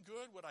makes him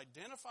good, what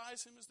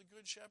identifies him as the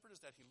Good Shepherd, is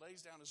that he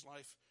lays down his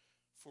life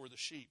for the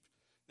sheep.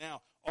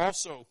 Now,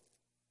 also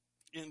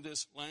in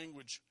this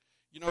language,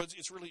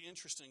 it's really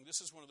interesting.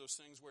 This is one of those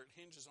things where it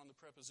hinges on the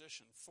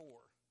preposition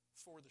for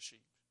the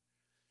sheep.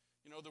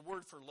 The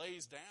word for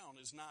lays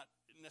down is not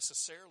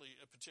necessarily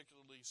a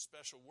particularly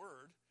special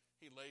word.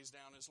 He lays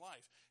down his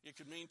life. It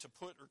could mean to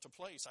put or to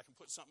place. I can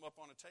put something up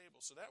on a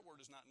table. So that word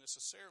is not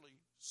necessarily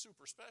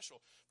super special.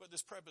 But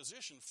this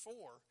preposition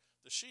for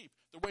the sheep,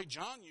 the way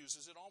John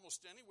uses it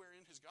almost anywhere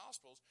in his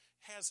Gospels,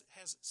 has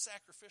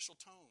sacrificial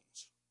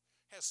tones,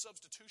 has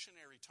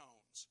substitutionary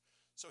tones.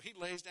 So he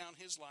lays down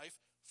his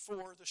life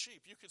for the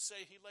sheep. You could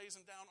say he lays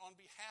them down on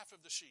behalf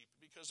of the sheep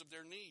because of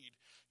their need.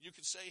 You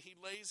could say he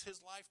lays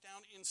his life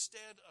down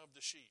instead of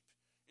the sheep,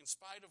 in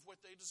spite of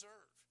what they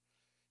deserve.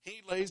 He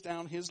lays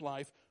down his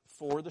life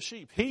for the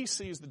sheep. He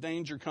sees the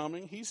danger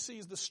coming. He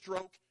sees the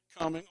stroke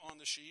coming on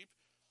the sheep,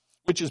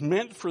 which is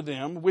meant for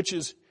them, which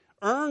is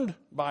earned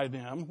by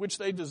them, which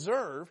they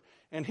deserve,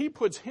 and he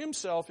puts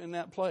himself in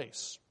that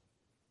place.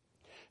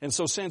 And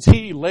so since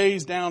he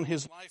lays down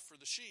his life for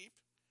the sheep,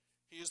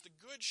 he is the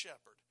Good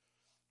Shepherd.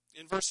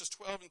 In verses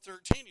 12 and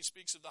 13, he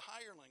speaks of the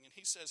hireling, and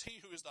he says,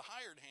 he who is the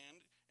hired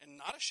hand and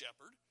not a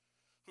shepherd,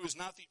 who is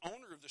not the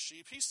owner of the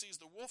sheep, he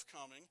sees the wolf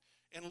coming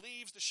and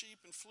leaves the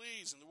sheep and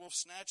flees, and the wolf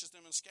snatches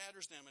them and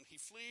scatters them, and he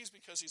flees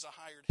because he's a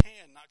hired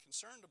hand, not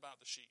concerned about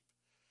the sheep.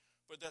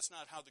 But that's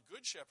not how the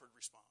good shepherd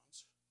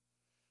responds.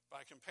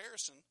 By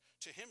comparison,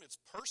 to him it's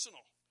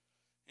personal.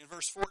 In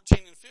verse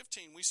 14 and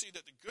 15, we see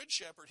that the good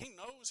shepherd, he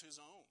knows his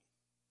own.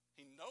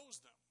 He knows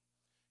them,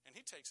 and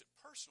he takes it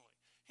personally.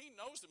 He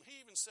knows them.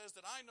 He even says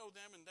that I know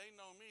them and they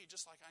know me,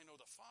 just like I know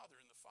the Father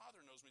and the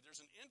Father knows me.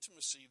 There's an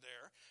intimacy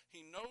there.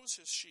 He knows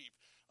his sheep.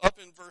 Up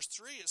in verse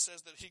 3, it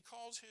says that he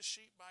calls his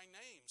sheep by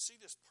name. See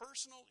this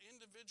personal,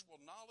 individual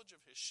knowledge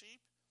of his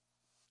sheep?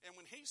 And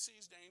when he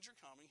sees danger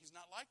coming, he's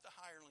not like the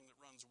hireling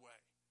that runs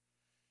away.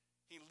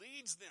 He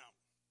leads them.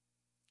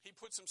 He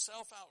puts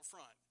himself out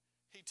front.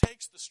 He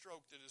takes the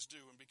stroke that is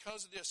due. And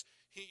because of this,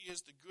 he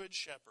is the good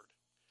shepherd.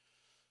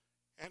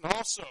 And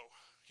also,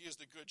 he is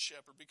the good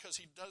shepherd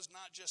because he does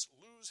not just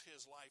lose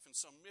his life in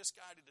some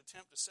misguided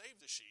attempt to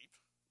save the sheep.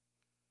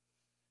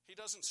 He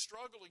doesn't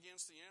struggle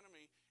against the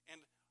enemy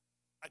and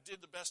I did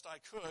the best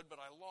I could,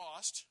 but I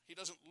lost. He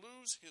doesn't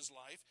lose his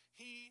life.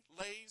 He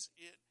lays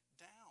it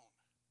down.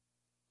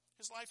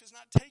 His life is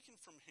not taken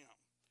from him.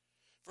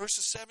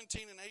 Verses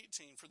 17 and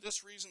 18, for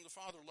this reason the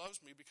Father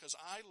loves me, because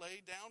I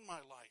lay down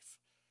my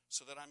life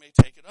so that I may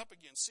take it up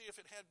again. See,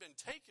 if it had been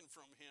taken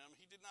from him,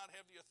 he did not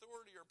have the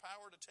authority or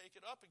power to take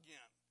it up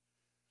again.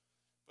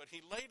 But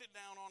he laid it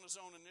down on his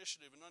own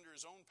initiative and under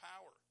his own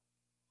power.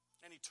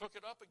 And he took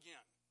it up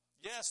again.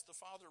 Yes, the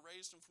Father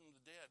raised him from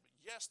the dead.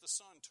 But yes, the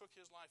Son took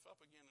his life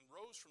up again and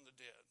rose from the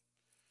dead.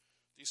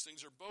 These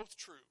things are both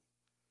true.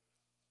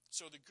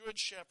 So the good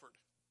shepherd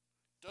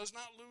does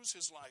not lose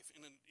his life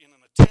in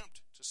an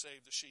attempt to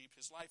save the sheep.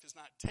 His life is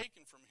not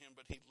taken from him,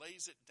 but he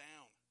lays it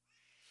down.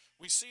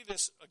 We see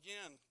this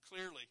again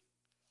clearly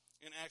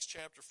in Acts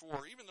chapter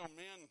 4. Even though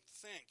men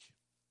think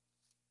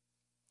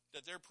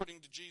that they're putting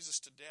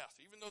Jesus to death,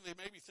 even though they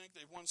maybe think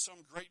they've won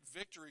some great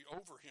victory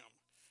over him,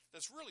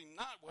 that's really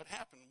not what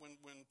happened when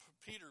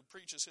Peter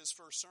preaches his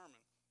first sermon.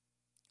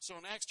 So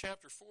in Acts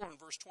chapter 4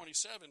 and verse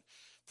 27,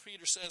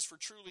 Peter says,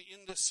 for truly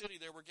in this city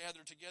there were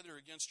gathered together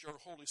against your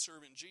holy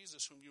servant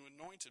Jesus, whom you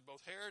anointed,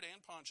 both Herod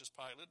and Pontius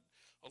Pilate,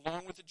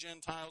 along with the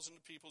Gentiles and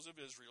the peoples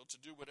of Israel, to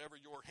do whatever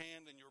your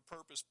hand and your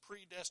purpose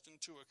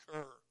predestined to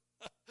occur.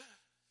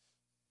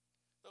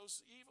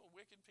 Those evil,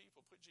 wicked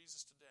people put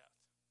Jesus to death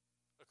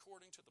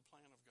according to the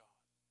plan of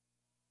God,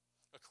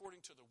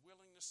 according to the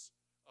willingness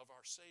of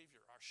our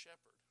Savior, our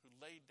shepherd, who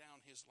laid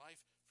down his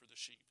life for the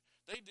sheep.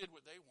 They did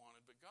what they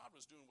wanted, but God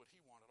was doing what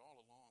he wanted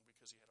all along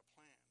because he had a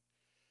plan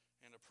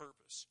and a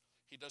purpose.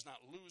 He does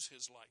not lose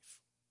his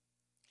life.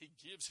 He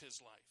gives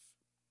his life.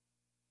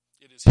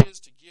 It is his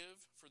to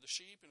give for the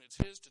sheep, and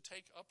it's his to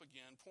take up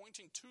again,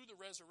 pointing to the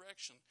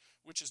resurrection,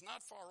 which is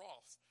not far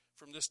off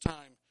from this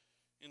time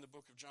in the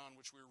book of John,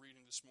 which we're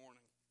reading this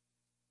morning.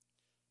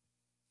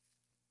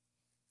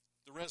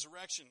 The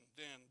resurrection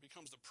then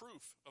becomes the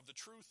proof of the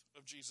truth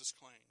of Jesus'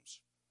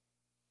 claims.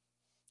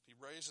 He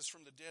raises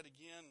from the dead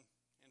again,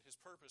 and his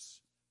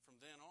purpose from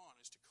then on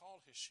is to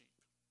call his sheep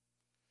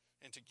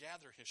and to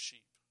gather his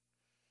sheep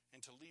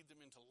and to lead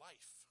them into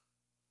life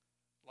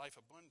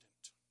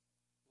abundant.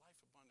 Life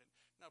abundant.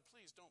 Now,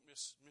 please don't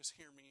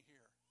mishear me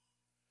here.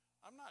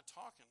 I'm not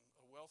talking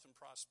a wealth and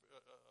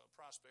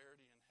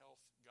prosperity and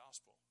health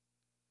gospel.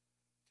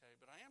 Okay,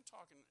 but I am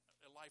talking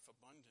a life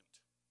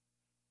abundant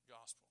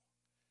gospel.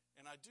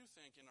 And I do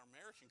think in our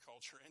American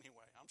culture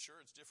anyway, I'm sure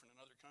it's different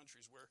in other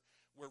countries where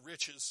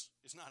riches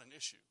is not an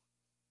issue.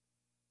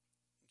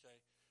 Okay?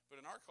 But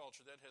in our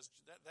culture, that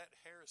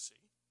heresy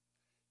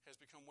has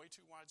become way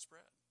too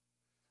widespread.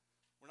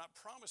 We're not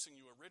promising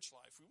you a rich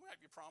life. We might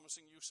be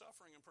promising you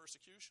suffering and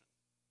persecution.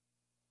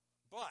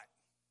 But,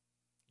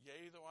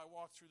 yea, though I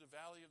walk through the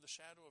valley of the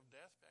shadow of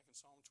death, back in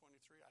Psalm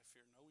 23, I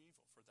fear no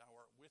evil, for thou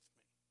art with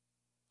me.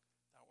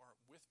 Thou art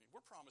with me.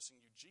 We're promising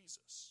you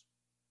Jesus.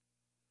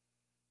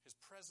 His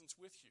presence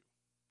with you.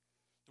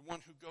 The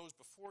one who goes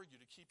before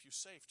you to keep you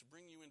safe, to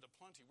bring you into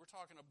plenty. We're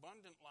talking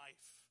abundant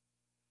life.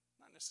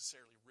 Not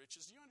necessarily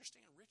riches. Do you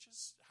understand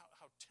riches,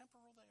 how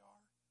temporal they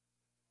are?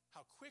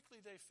 How quickly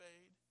they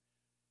fade?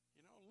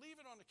 You know, leave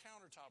it on the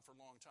countertop for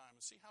a long time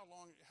and see how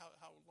long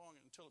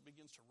until it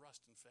begins to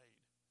rust and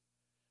fade.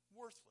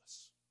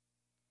 Worthless.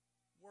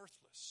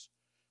 Worthless.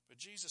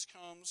 But Jesus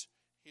comes.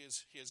 He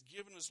has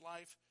given his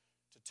life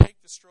to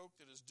take the stroke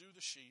that is due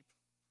the sheep.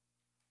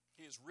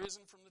 He is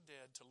risen from the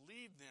dead to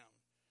lead them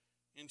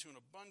into an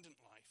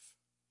abundant life.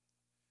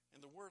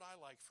 And the word I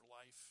like for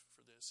life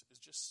for this is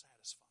just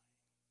satisfying.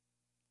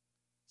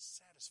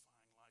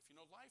 Satisfying life. You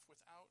know, life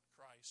without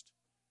Christ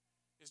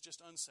is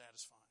just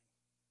unsatisfying.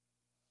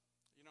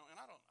 You know,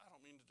 and I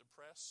don't mean to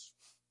depress,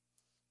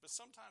 but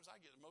sometimes I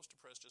get most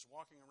depressed just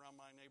walking around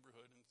my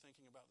neighborhood and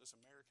thinking about this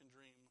American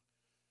dream.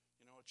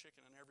 You know, a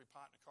chicken in every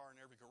pot and a car in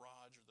every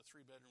garage, or the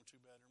 3-bedroom,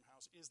 2-bedroom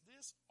house. Is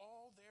this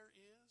all there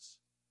is?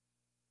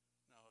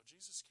 No,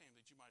 Jesus came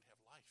that you might have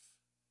life,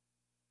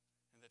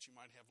 and that you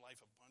might have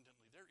life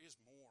abundantly. There is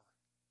more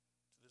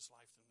to this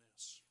life than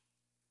this.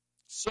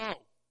 So,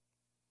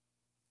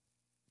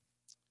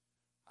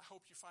 I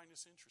hope you find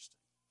this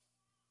interesting.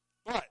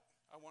 But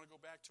I want to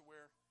go back to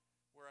where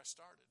I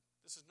started.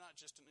 This is not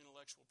just an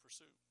intellectual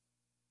pursuit.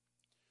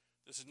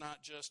 This is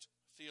not just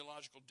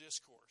theological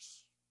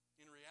discourse.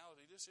 In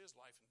reality, this is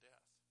life and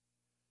death.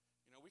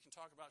 You know, we can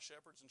talk about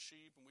shepherds and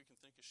sheep, and we can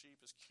think of sheep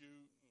as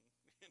cute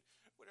and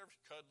whatever,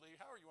 cuddly,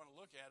 however you want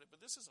to look at it, but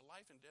this is a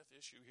life and death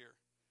issue here.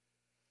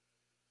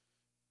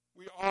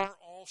 We are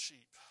all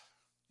sheep.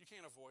 You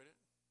can't avoid it.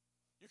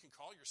 You can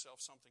call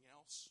yourself something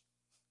else,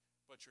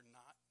 but you're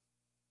not.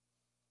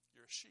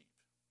 You're a sheep.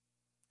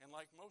 And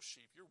like most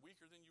sheep, you're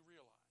weaker than you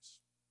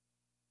realize.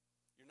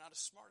 You're not as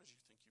smart as you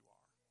think you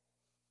are.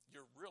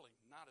 You're really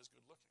not as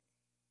good looking,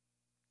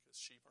 because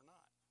sheep are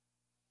not.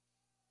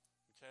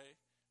 Okay?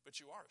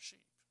 But you are a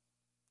sheep.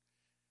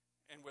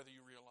 And whether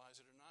you realize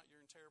it or not,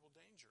 you're in terrible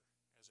danger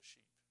as a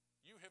sheep.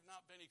 You have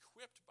not been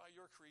equipped by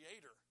your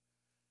Creator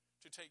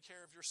to take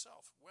care of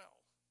yourself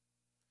well.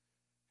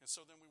 And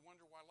so then we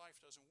wonder why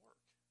life doesn't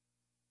work.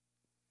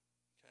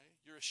 Okay?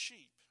 You're a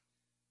sheep.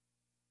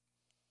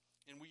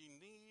 And we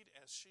need,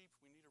 as sheep,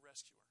 we need a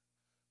rescuer.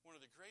 One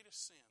of the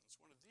greatest sins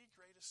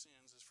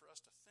is for us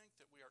to think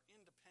that we are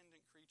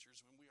independent creatures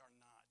when we are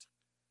not.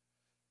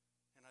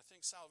 And I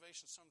think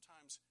salvation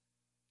sometimes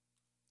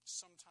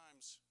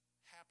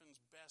happens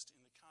best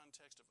in the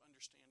context of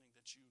understanding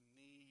that you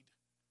need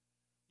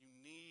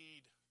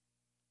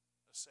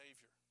a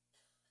Savior.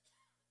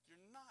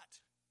 You're not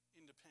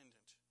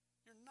independent.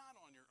 You're not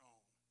on your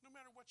own, no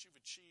matter what you've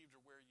achieved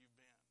or where you've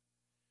been.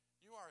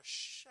 You are a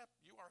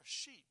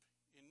sheep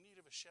in need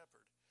of a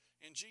shepherd.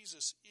 And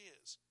Jesus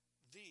is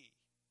the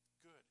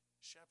good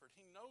shepherd.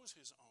 He knows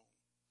his own.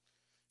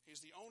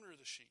 He's the owner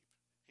of the sheep.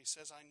 He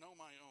says, I know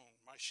my own.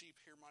 My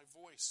sheep hear my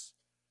voice.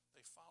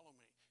 They follow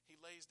me. He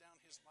lays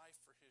down his life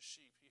for his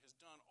sheep. He has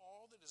done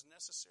all that is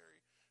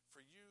necessary for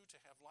you to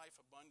have life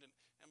abundant.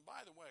 And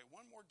by the way,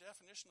 one more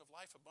definition of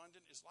life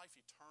abundant is life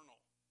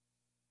eternal.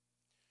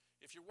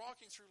 If you're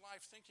walking through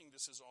life thinking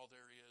this is all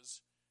there is,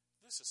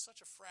 this is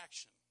such a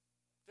fraction.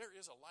 There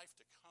is a life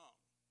to come.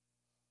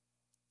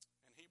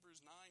 And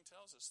Hebrews 9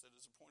 tells us that it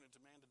is appointed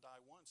to man to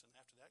die once, and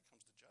after that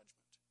comes the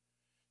judgment.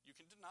 You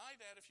can deny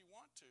that if you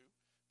want to,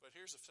 but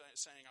here's a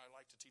saying I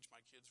like to teach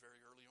my kids very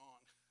early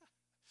on.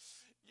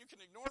 You can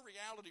ignore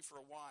reality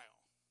for a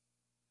while,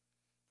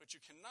 but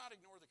you cannot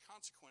ignore the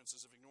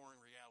consequences of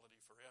ignoring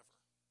reality forever.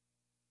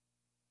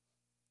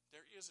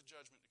 There is a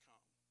judgment to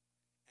come,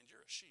 and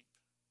you're a sheep.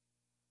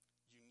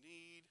 You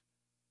need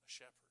a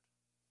shepherd.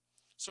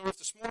 So if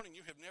this morning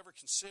you have never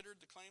considered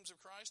the claims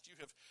of Christ, you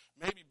have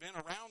maybe been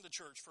around the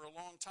church for a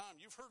long time,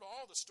 you've heard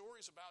all the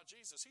stories about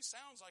Jesus. He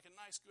sounds like a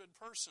nice, good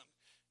person.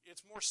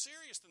 It's more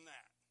serious than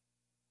that.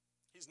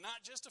 He's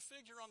not just a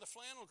figure on the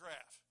flannel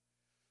graph.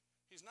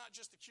 He's not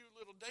just a cute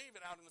little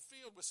David out in the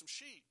field with some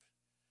sheep.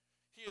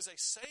 He is a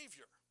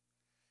Savior.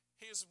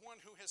 He is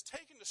one who has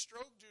taken the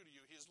stroke due to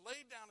you. He has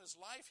laid down his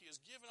life. He has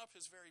given up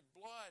his very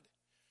blood.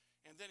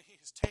 And then he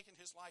has taken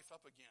his life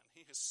up again.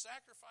 He has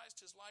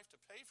sacrificed his life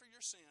to pay for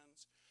your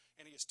sins,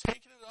 and he has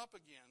taken it up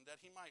again that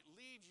he might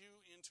lead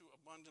you into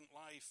abundant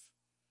life.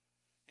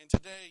 And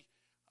today,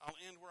 I'll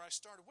end where I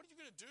started. What are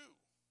you going to do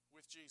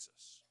with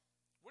Jesus?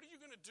 What are you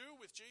going to do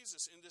with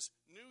Jesus in this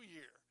new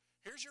year?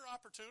 Here's your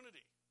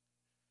opportunity.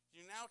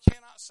 You now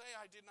cannot say,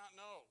 I did not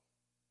know.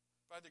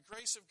 By the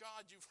grace of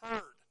God, you've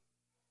heard.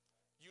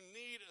 You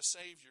need a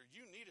Savior.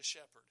 You need a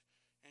shepherd.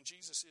 And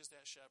Jesus is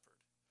that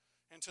shepherd.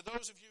 And to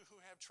those of you who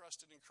have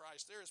trusted in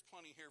Christ, there is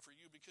plenty here for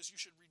you, because you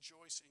should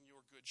rejoice in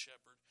your good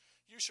shepherd.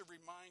 You should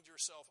remind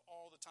yourself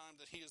all the time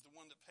that he is the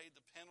one that paid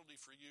the penalty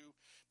for you.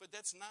 But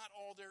that's not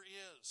all there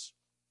is.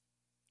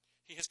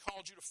 He has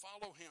called you to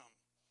follow him.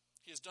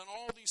 He has done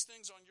all these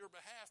things on your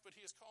behalf, but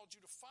he has called you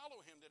to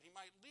follow him, that he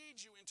might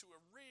lead you into a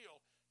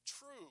real,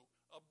 true,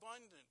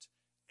 abundant,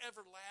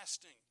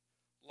 everlasting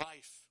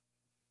life,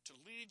 to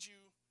lead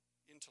you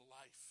into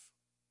life.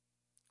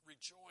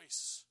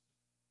 Rejoice.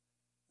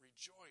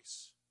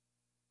 Rejoice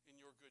in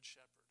your good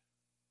shepherd.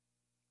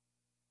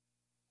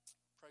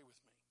 Pray with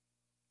me.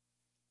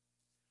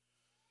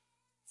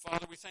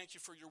 Father, we thank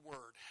you for your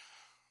word.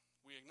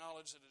 We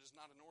acknowledge that it is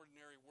not an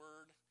ordinary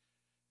word,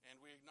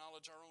 and we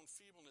acknowledge our own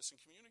feebleness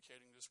in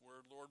communicating this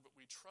word, Lord, but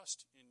we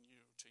trust in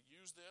you to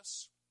use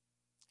this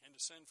and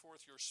to send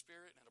forth your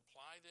Spirit and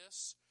apply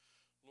this.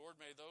 Lord,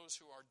 may those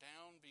who are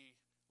down be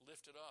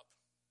lifted up.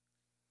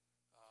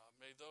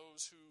 May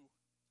those who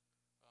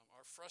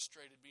are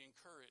frustrated be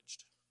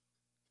encouraged.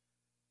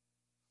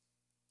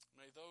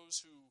 May those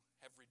who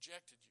have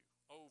rejected you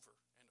over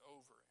and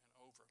over and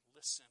over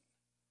listen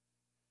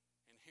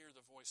and hear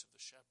the voice of the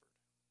shepherd.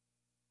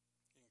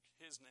 In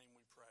his name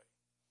we pray.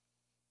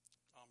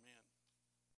 Amen.